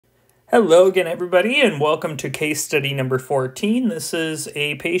Hello again, everybody, and welcome to case study number 14. This is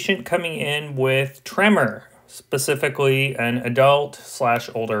a patient coming in with tremor, specifically an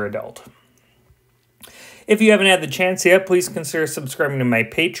adult/older adult. If you haven't had the chance yet, please consider subscribing to my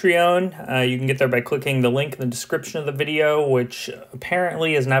Patreon. You can get there by clicking the link in the description of the video, which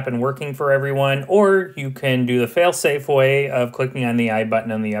apparently has not been working for everyone, or you can do the fail-safe way of clicking on the I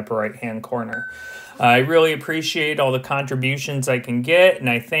button in the upper right-hand corner. I really appreciate all the contributions I can get, and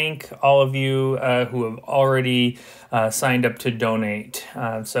I thank all of you who have already signed up to donate.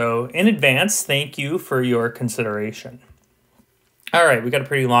 So in advance, thank you for your consideration. All right, we got a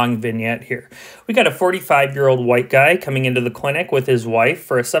pretty long vignette here. We got a 45-year-old white guy coming into the clinic with his wife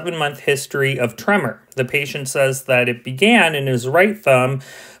for a 7-month history of tremor. The patient says that it began in his right thumb,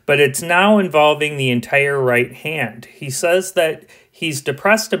 but it's now involving the entire right hand. He says that he's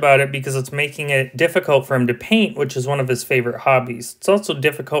depressed about it because it's making it difficult for him to paint, which is one of his favorite hobbies. It's also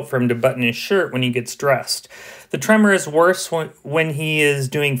difficult for him to button his shirt when he gets dressed. The tremor is worse when he is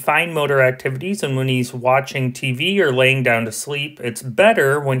doing fine motor activities and when he's watching TV or laying down to sleep. It's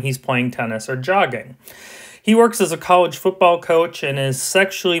better when he's playing tennis or jogging. He works as a college football coach and is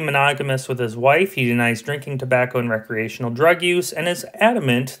sexually monogamous with his wife. He denies drinking, tobacco, and recreational drug use and is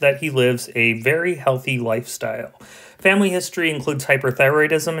adamant that he lives a very healthy lifestyle. Family history includes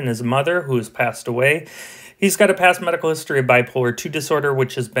hyperthyroidism in his mother, who has passed away. He's got a past medical history of bipolar II disorder,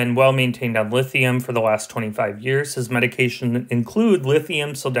 which has been well maintained on lithium for the last 25 years. His medication include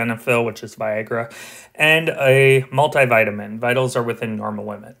lithium, sildenafil, which is Viagra, and a multivitamin. Vitals are within normal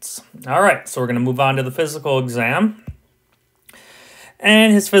limits. All right, so we're going to move on to the physical exam.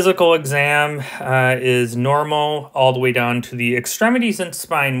 And his physical exam is normal all the way down to the extremities and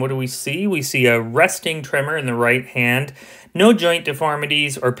spine. What do we see? We see a resting tremor in the right hand, no joint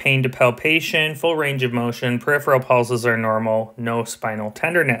deformities or pain to palpation, full range of motion, peripheral pulses are normal, no spinal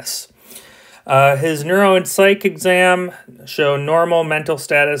tenderness. His neuro and psych exam show normal mental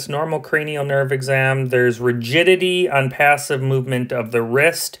status, normal cranial nerve exam. There's rigidity on passive movement of the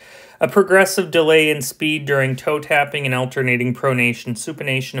wrist, a progressive delay in speed during toe tapping and alternating pronation,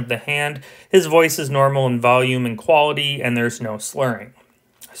 supination of the hand. His voice is normal in volume and quality, and there's no slurring.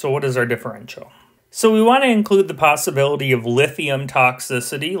 So what is our differential? So we want to include the possibility of lithium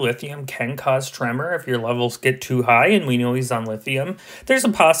toxicity. Lithium can cause tremor if your levels get too high, and we know he's on lithium. There's a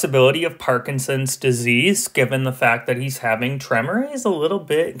possibility of Parkinson's disease, given the fact that he's having tremor. He's a little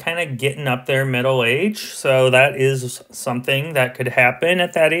bit kind of getting up there middle age, so that is something that could happen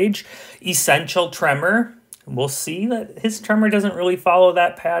at that age. Essential tremor. We'll see that his tremor doesn't really follow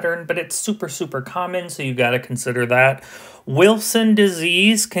that pattern, but it's super, super common, so you got to consider that. Wilson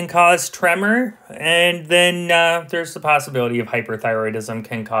disease can cause tremor, and then there's the possibility of hyperthyroidism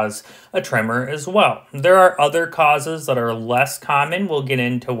can cause a tremor as well. There are other causes that are less common. We'll get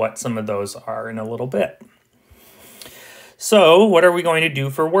into what some of those are in a little bit. So what are we going to do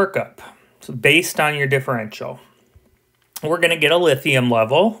for workup? So based on your differential, we're going to get a lithium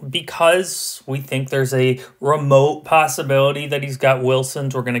level because we think there's a remote possibility that he's got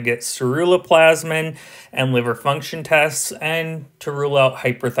Wilson's. We're going to get ceruloplasmin and liver function tests, and to rule out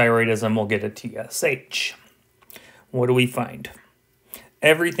hyperthyroidism, we'll get a TSH. What do we find?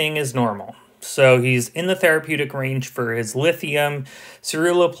 Everything is normal. So he's in the therapeutic range for his lithium,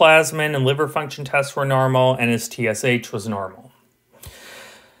 ceruloplasmin and liver function tests were normal, and his TSH was normal.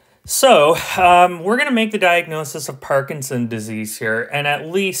 So we're going to make the diagnosis of Parkinson's disease here, and at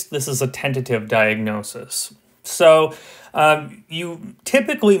least this is a tentative diagnosis. So you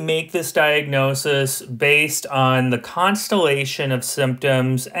typically make this diagnosis based on the constellation of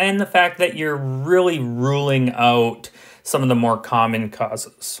symptoms and the fact that you're really ruling out some of the more common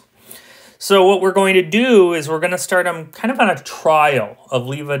causes. So what we're going to do is we're going to start him kind of on a trial of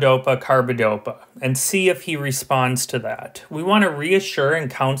levodopa carbidopa and see if he responds to that. We want to reassure and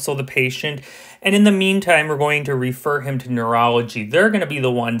counsel the patient, and in the meantime, we're going to refer him to neurology. They're going to be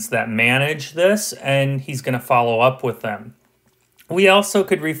the ones that manage this, and he's going to follow up with them. We also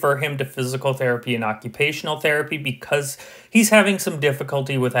could refer him to physical therapy and occupational therapy because he's having some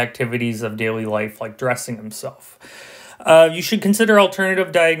difficulty with activities of daily life like dressing himself. You should consider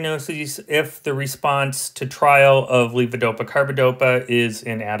alternative diagnoses if the response to trial of levodopa carbidopa is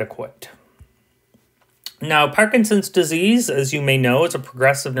inadequate. Now, Parkinson's disease, as you may know, is a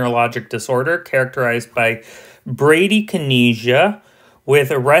progressive neurologic disorder characterized by bradykinesia with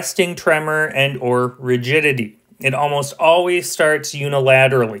a resting tremor and or rigidity. It almost always starts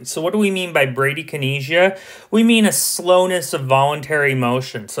unilaterally. So what do we mean by bradykinesia? We mean a slowness of voluntary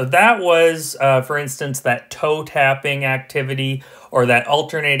motion. So that was, for instance, that toe tapping activity or that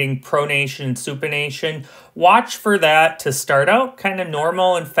alternating pronation, supination. Watch for that to start out kind of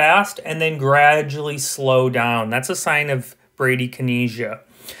normal and fast and then gradually slow down. That's a sign of bradykinesia.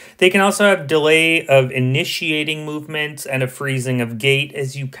 They can also have delay of initiating movements and a freezing of gait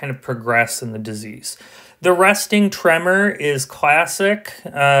as you kind of progress in the disease. The resting tremor is classic,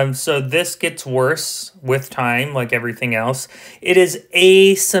 so this gets worse with time, like everything else. It is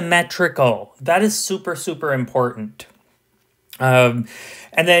asymmetrical. That is super, super important. And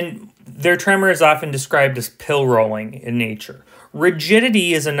then their tremor is often described as pill rolling in nature.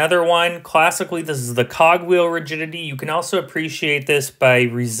 Rigidity is another one. Classically, this is the cogwheel rigidity. You can also appreciate this by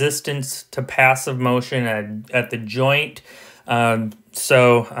resistance to passive motion at the joint.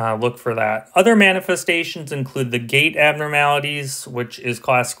 So look for that. Other manifestations include the gait abnormalities, which is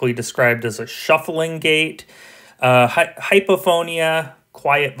classically described as a shuffling gait, hypophonia,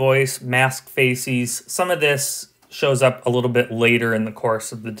 quiet voice, masked faces. Some of this shows up a little bit later in the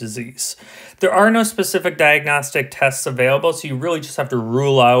course of the disease. There are no specific diagnostic tests available, so you really just have to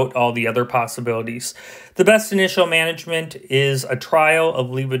rule out all the other possibilities. The best initial management is a trial of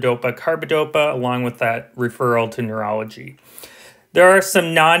levodopa-carbidopa along with that referral to neurology. There are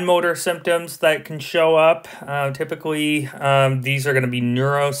some non-motor symptoms that can show up. Typically, these are going to be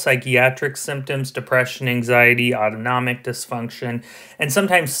neuropsychiatric symptoms, depression, anxiety, autonomic dysfunction, and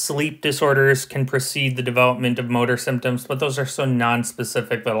sometimes sleep disorders can precede the development of motor symptoms, but those are so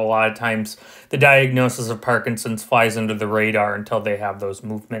non-specific that a lot of times the diagnosis of Parkinson's flies under the radar until they have those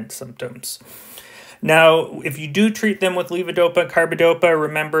movement symptoms. Now, if you do treat them with levodopa-carbidopa,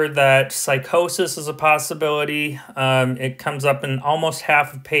 remember that psychosis is a possibility. It comes up in almost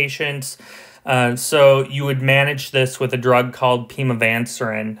half of patients. So you would manage this with a drug called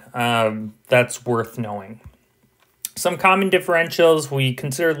pimavanserin. That's worth knowing. Some common differentials, we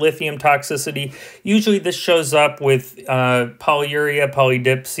consider lithium toxicity. Usually this shows up with polyuria,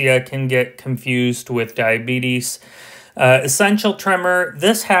 polydipsia, can get confused with diabetes. Essential tremor,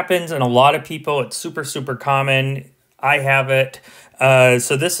 this happens in a lot of people. It's super, super common. I have it.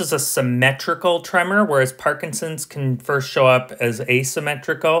 So this is a symmetrical tremor, whereas Parkinson's can first show up as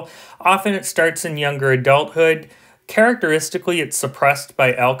asymmetrical. Often it starts in younger adulthood. Characteristically, it's suppressed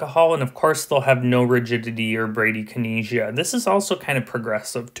by alcohol, and of course, they'll have no rigidity or bradykinesia. This is also kind of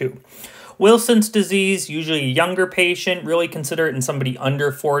progressive too. Wilson's disease, usually a younger patient, really consider it in somebody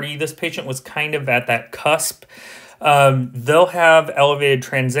under 40. This patient was kind of at that cusp. They'll have elevated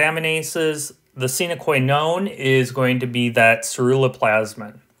transaminases. The sine qua non is going to be that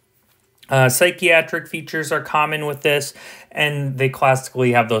ceruloplasmin. Psychiatric features are common with this, and they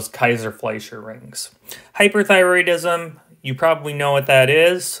classically have those Kaiser-Fleischer rings. Hyperthyroidism, you probably know what that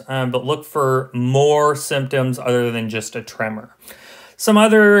is, but look for more symptoms other than just a tremor. Some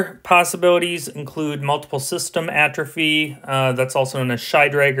other possibilities include multiple system atrophy, that's also known as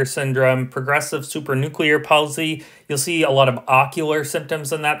Scheidegger syndrome, progressive supranuclear palsy. You'll see a lot of ocular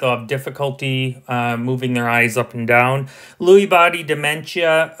symptoms in that. They'll have difficulty moving their eyes up and down. Lewy body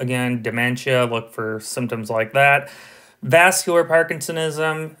dementia, again, dementia, look for symptoms like that. Vascular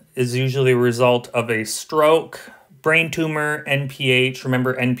Parkinsonism is usually a result of a stroke. Brain tumor, NPH,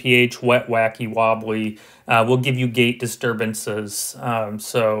 remember NPH, wet, wacky, wobbly, will give you gait disturbances.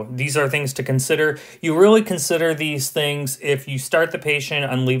 So these are things to consider. You really consider these things if you start the patient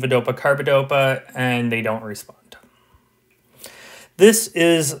on levodopa-carbidopa and they don't respond. This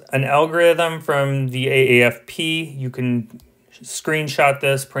is an algorithm from the AAFP. You can screenshot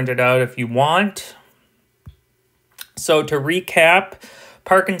this, print it out if you want. So to recap,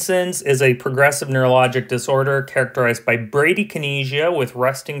 Parkinson's is a progressive neurologic disorder characterized by bradykinesia with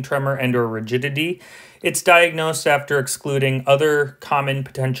resting tremor and/or rigidity. It's diagnosed after excluding other common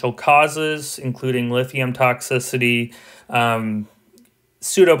potential causes, including lithium toxicity,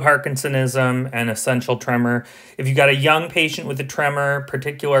 pseudoparkinsonism, and essential tremor. If you've got a young patient with a tremor,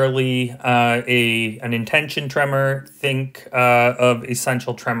 particularly an intention tremor, think of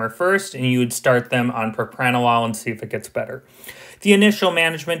essential tremor first, and you would start them on propranolol and see if it gets better. The initial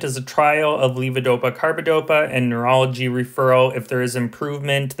management is a trial of levodopa-carbidopa and neurology referral. If there is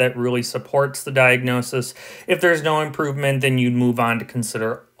improvement, that really supports the diagnosis. If there's no improvement, then you'd move on to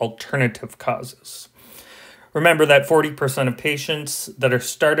consider alternative causes. Remember that 40% of patients that are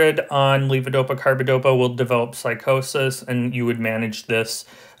started on levodopa-carbidopa will develop psychosis, and you would manage this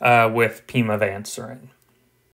with pimavanserin.